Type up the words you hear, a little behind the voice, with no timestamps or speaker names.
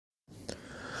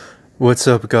What's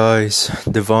up, guys?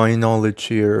 Divine Knowledge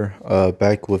here,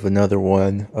 back with another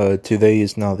one. Today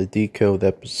is not a decode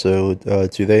episode.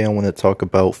 Today I want to talk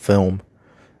about film.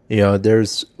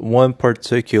 There's one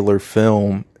particular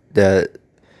film that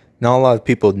not a lot of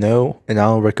people know, and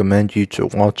I'll recommend you to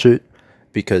watch it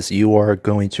because you are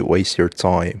going to waste your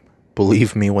time.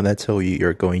 Believe me when I tell you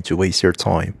you're going to waste your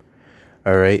time.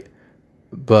 Alright?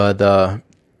 But,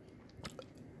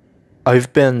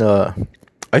 I've been,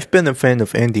 I've been a fan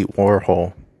of Andy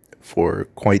Warhol for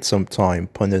quite some time,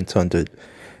 pun intended.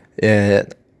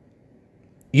 And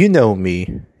you know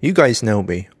me. You guys know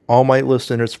me. All my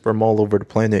listeners from all over the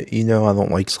planet, I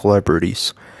don't like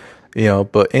celebrities.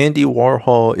 But Andy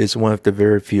Warhol is one of the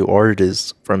very few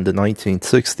artists from the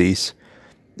 1960s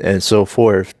and so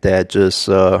forth that just,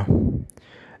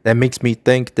 that makes me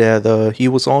think that he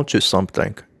was onto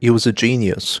something. He was a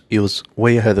genius. He was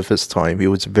way ahead of his time. He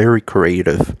was very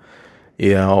creative.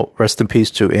 Rest in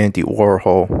peace to Andy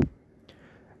Warhol.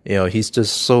 He's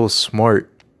just so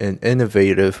smart and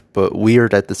innovative, but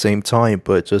weird at the same time,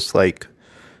 but just like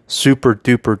super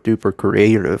duper duper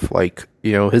creative. Like,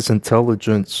 his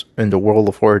intelligence in the world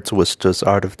of arts was just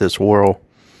out of this world.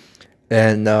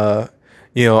 And, I'm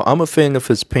a fan of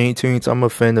his paintings. I'm a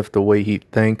fan of the way he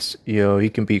thinks. He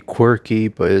can be quirky,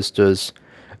 but it's just,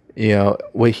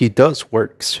 what he does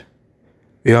works.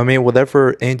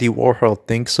 Whatever Andy Warhol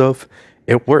thinks of,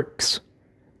 it works.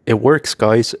 It works,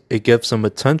 guys. It gives him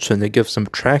attention. It gives him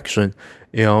traction.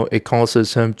 It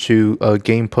causes him to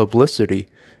gain publicity.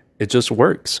 It just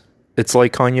works. It's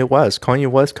like Kanye West. Kanye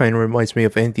West kind of reminds me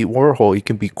of Andy Warhol. He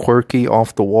can be quirky,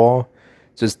 off the wall,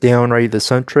 just downright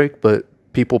eccentric, but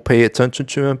people pay attention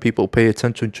to him. People pay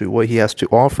attention to what he has to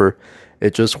offer.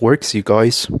 It just works, you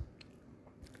guys.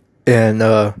 And,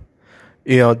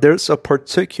 there's a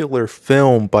particular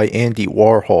film by Andy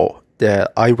Warhol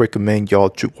that I recommend y'all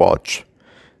to watch.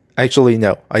 Actually,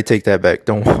 no, I take that back.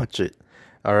 Don't watch it.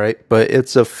 Alright? But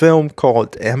it's a film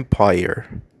called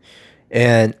Empire.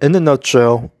 And in a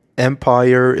nutshell,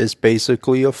 Empire is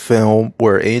basically a film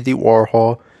where Andy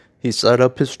Warhol, he set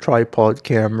up his tripod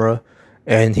camera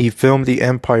and he filmed the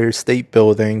Empire State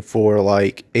Building for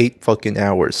like 8 fucking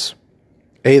hours.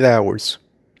 8 hours.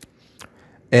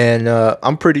 And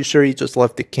I'm pretty sure he just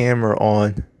left the camera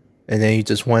on and then he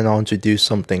just went on to do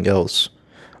something else.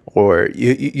 Or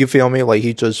you feel me? Like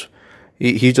he just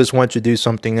went to do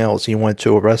something else. He went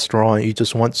to a restaurant. He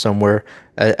just went somewhere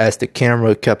as the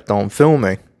camera kept on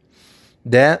filming.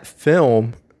 That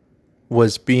film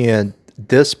was being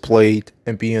displayed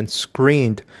and being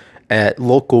screened at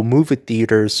local movie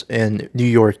theaters in New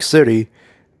York City.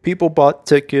 People bought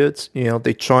tickets,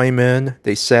 they chime in,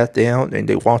 they sat down and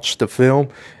they watched the film.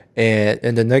 And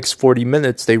in the next 40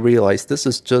 minutes, they realized this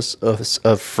is just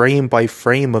a frame by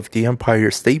frame of the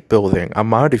Empire State Building.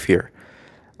 I'm out of here.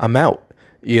 I'm out.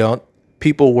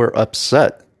 People were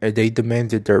upset and they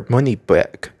demanded their money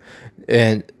back.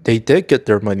 And they did get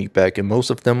their money back and most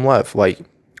of them left. Like,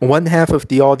 one half of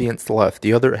the audience left.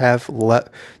 The other half left.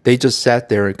 They just sat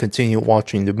there and continued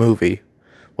watching the movie.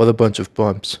 What a bunch of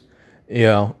bumps.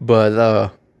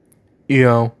 But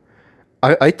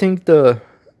I think the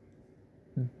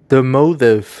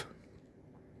motive,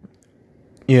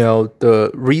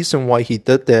 the reason why he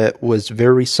did that was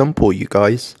very simple, you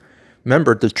guys.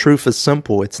 Remember, the truth is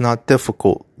simple. It's not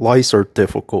difficult. Lies are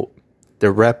difficult.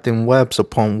 They're wrapped in webs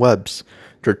upon webs.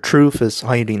 The truth is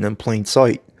hiding in plain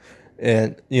sight.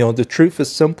 And, the truth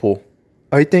is simple.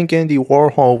 I think Andy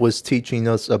Warhol was teaching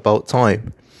us about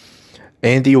time.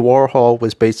 Andy Warhol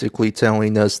was basically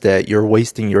telling us that you're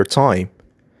wasting your time.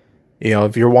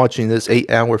 If you're watching this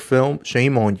 8-hour film,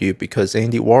 shame on you, because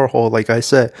Andy Warhol, like I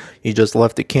said, he just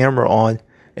left the camera on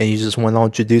and he just went on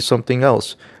to do something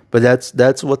else. But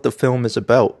that's what the film is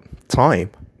about. Time.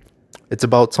 It's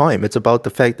about time. It's about the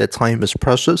fact that time is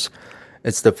precious.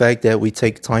 It's the fact that we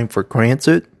take time for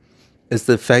granted. It's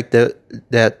the fact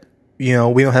that we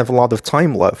don't have a lot of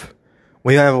time left.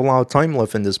 We don't have a lot of time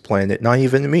left in this planet, not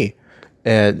even me.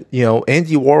 And,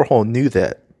 Andy Warhol knew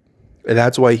that. And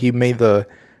that's why he made the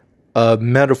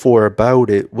metaphor about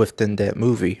it within that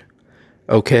movie.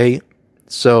 Okay?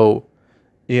 So,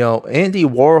 Andy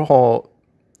Warhol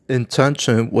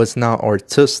intention was not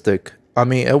artistic. I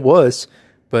mean, it was.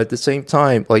 But at the same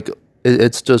time, like,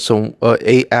 it's just an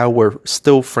 8-hour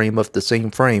still frame of the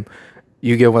same frame.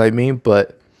 You get what I mean?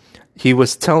 But he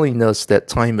was telling us that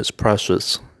time is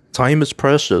precious. Time is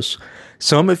precious.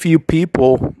 Some of you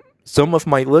people, some of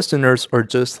my listeners are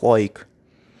just like,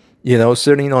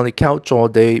 sitting on the couch all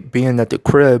day, being at the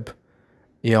crib,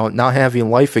 not having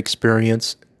life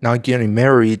experience, not getting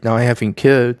married, not having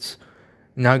kids,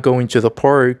 not going to the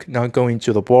park, not going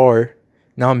to the bar,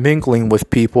 not mingling with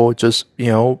people, just,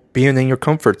 being in your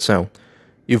comfort zone.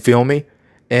 You feel me?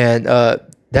 And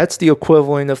that's the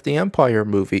equivalent of the Empire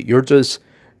movie. You're just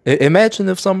imagine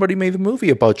if somebody made a movie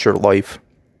about your life,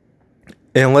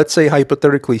 and let's say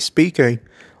hypothetically speaking,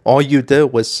 all you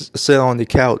did was sit on the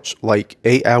couch like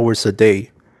 8 hours a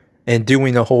day and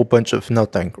doing a whole bunch of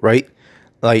nothing, right?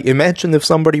 Like, imagine if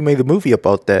somebody made a movie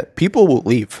about that. People would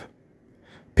leave.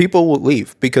 People would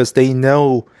leave because they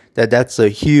know that that's a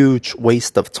huge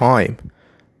waste of time.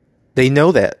 They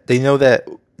know that. They know that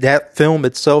that film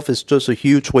itself is just a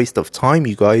huge waste of time,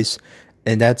 you guys.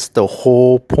 And that's the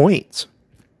whole point.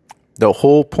 The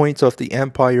whole point of the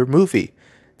Empire movie.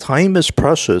 Time is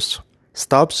precious.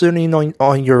 Stop sitting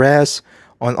on your ass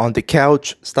on the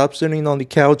couch. Stop sitting on the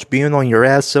couch, being on your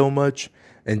ass so much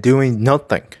and doing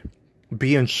nothing.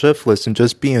 Being shiftless and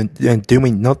just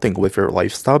doing nothing with your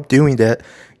life. Stop doing that.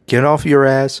 Get off your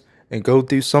ass and go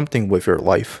do something with your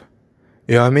life.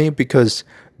 You know what I mean? Because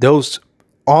those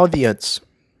audiences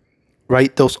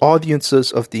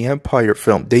of the Empire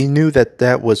film, they knew that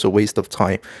that was a waste of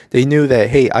time. They knew that,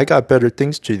 hey, I got better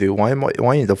things to do. Why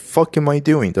in the fuck am I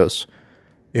doing this?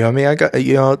 You know what I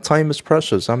mean? Time is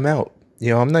precious. I'm out.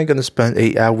 I'm not going to spend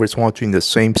 8 hours watching the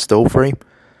same still frame.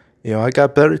 I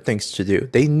got better things to do.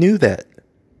 They knew that.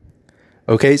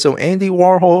 Okay, so Andy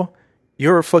Warhol,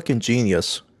 you're a fucking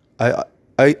genius. I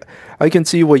can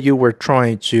see what you were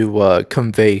trying to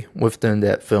convey within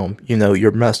that film.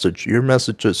 Your message. Your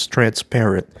message is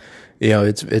transparent.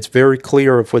 It's very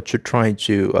clear of what you're trying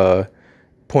to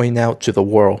point out to the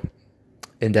world.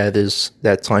 And that is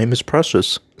that time is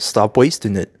precious. Stop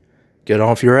wasting it. Get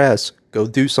off your ass. Go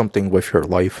do something with your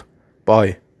life.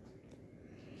 Bye.